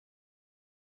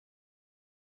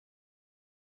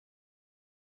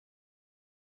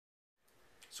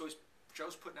So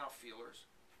Joe's putting out feelers.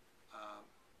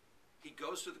 He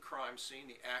goes to the crime scene,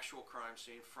 the actual crime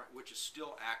scene, which is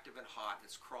still active and hot, and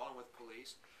it's crawling with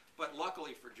police. But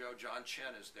luckily for Joe, John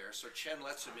Chen is there, so Chen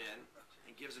lets him in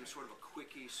and gives him sort of a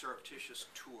quickie, surreptitious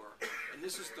tour. And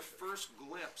this is the first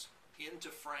glimpse into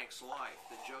Frank's life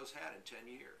that Joe's had in 10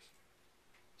 years.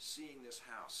 Seeing this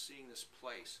house, seeing this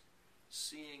place,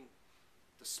 seeing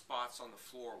the spots on the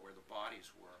floor where the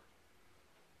bodies were.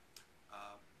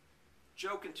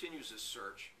 Joe continues his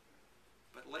search,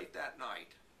 but late that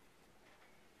night,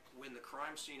 when the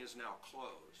crime scene is now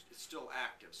closed, it's still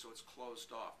active, so it's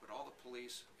closed off, but all the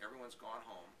police, everyone's gone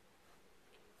home,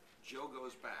 Joe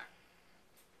goes back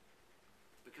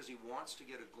because he wants to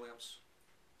get a glimpse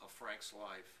of Frank's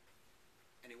life,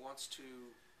 and he wants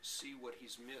to see what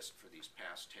he's missed for these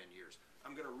past 10 years.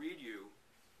 I'm going to read you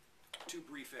 2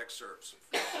 brief excerpts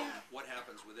from what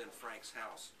happens within Frank's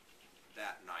house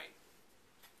that night.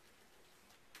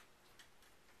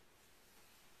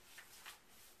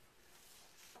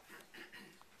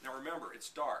 Now remember, it's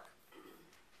dark.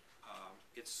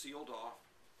 It's sealed off.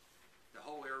 The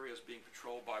whole area is being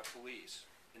patrolled by police,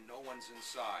 and no one's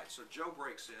inside. So Joe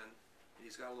breaks in, and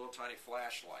he's got a little tiny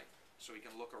flashlight so he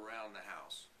can look around the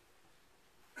house.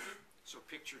 So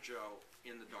picture Joe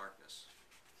in the darkness.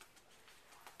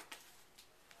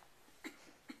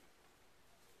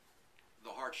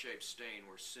 The heart-shaped stain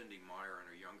where Cindy Meyer and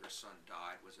her younger son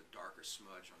died was a darker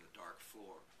smudge on the dark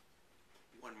floor,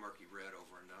 one murky red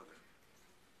over another.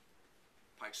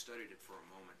 Pike studied it for a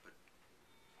moment, but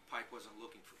Pike wasn't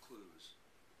looking for clues.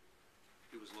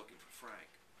 He was looking for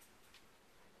Frank.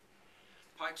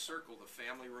 Pike circled the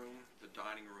family room, the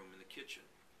dining room, and the kitchen,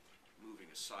 moving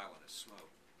as silent as smoke.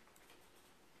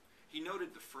 He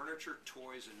noted the furniture,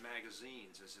 toys, and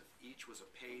magazines as if each was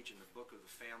a page in the book of the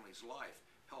family's life,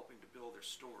 helping to build their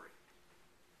story.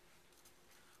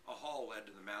 A hall led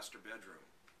to the master bedroom,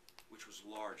 which was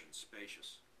large and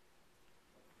spacious.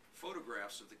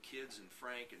 Photographs of the kids and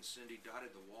Frank and Cindy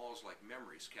dotted the walls like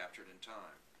memories captured in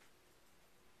time.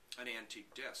 An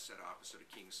antique desk set opposite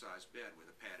a king-size bed with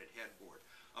a padded headboard.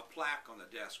 A plaque on the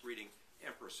desk reading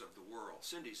Empress of the World,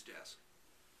 Cindy's desk,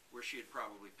 where she had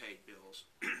probably paid bills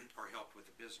or helped with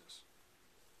the business.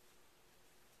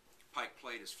 Pike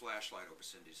played his flashlight over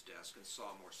Cindy's desk and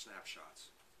saw more snapshots.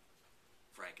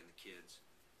 Frank and the kids,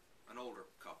 an older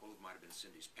couple who might have been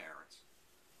Cindy's parents.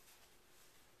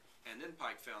 And then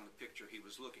Pike found the picture he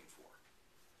was looking for.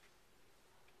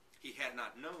 He had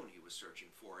not known he was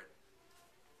searching for it,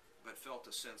 but felt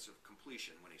a sense of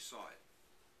completion when he saw it.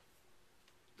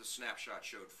 The snapshot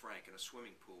showed Frank in a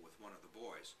swimming pool with one of the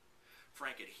boys.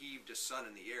 Frank had heaved his son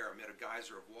in the air amid a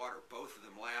geyser of water, both of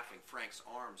them laughing, Frank's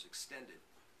arms extended.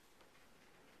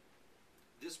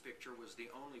 This picture was the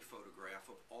only photograph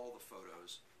of all the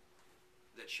photos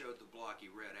that showed the blocky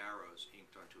red arrows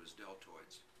inked onto his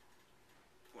deltoids,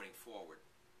 pointing forward,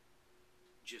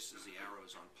 just as the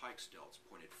arrows on Pike's delts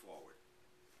pointed forward,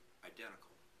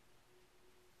 identical.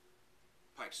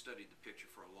 Pike studied the picture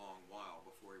for a long while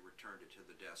before he returned it to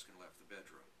the desk and left the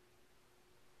bedroom.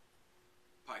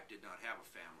 Pike did not have a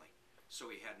family, so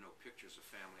he had no pictures of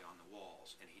family on the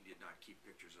walls, and he did not keep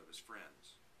pictures of his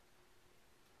friends.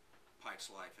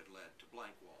 Pike's life had led to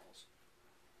blank walls,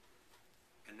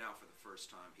 and now for the first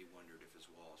time he wondered if his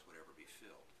walls would ever be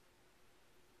filled.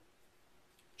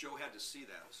 Joe had to see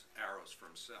those arrows for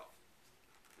himself.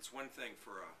 It's one thing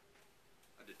for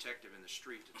a detective in the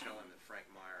street to tell him that Frank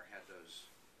Meyer had those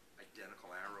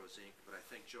identical arrows inked, but I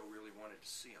think Joe really wanted to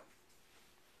see them.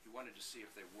 He wanted to see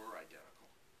if they were identical,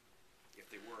 if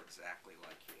they were exactly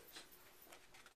like his.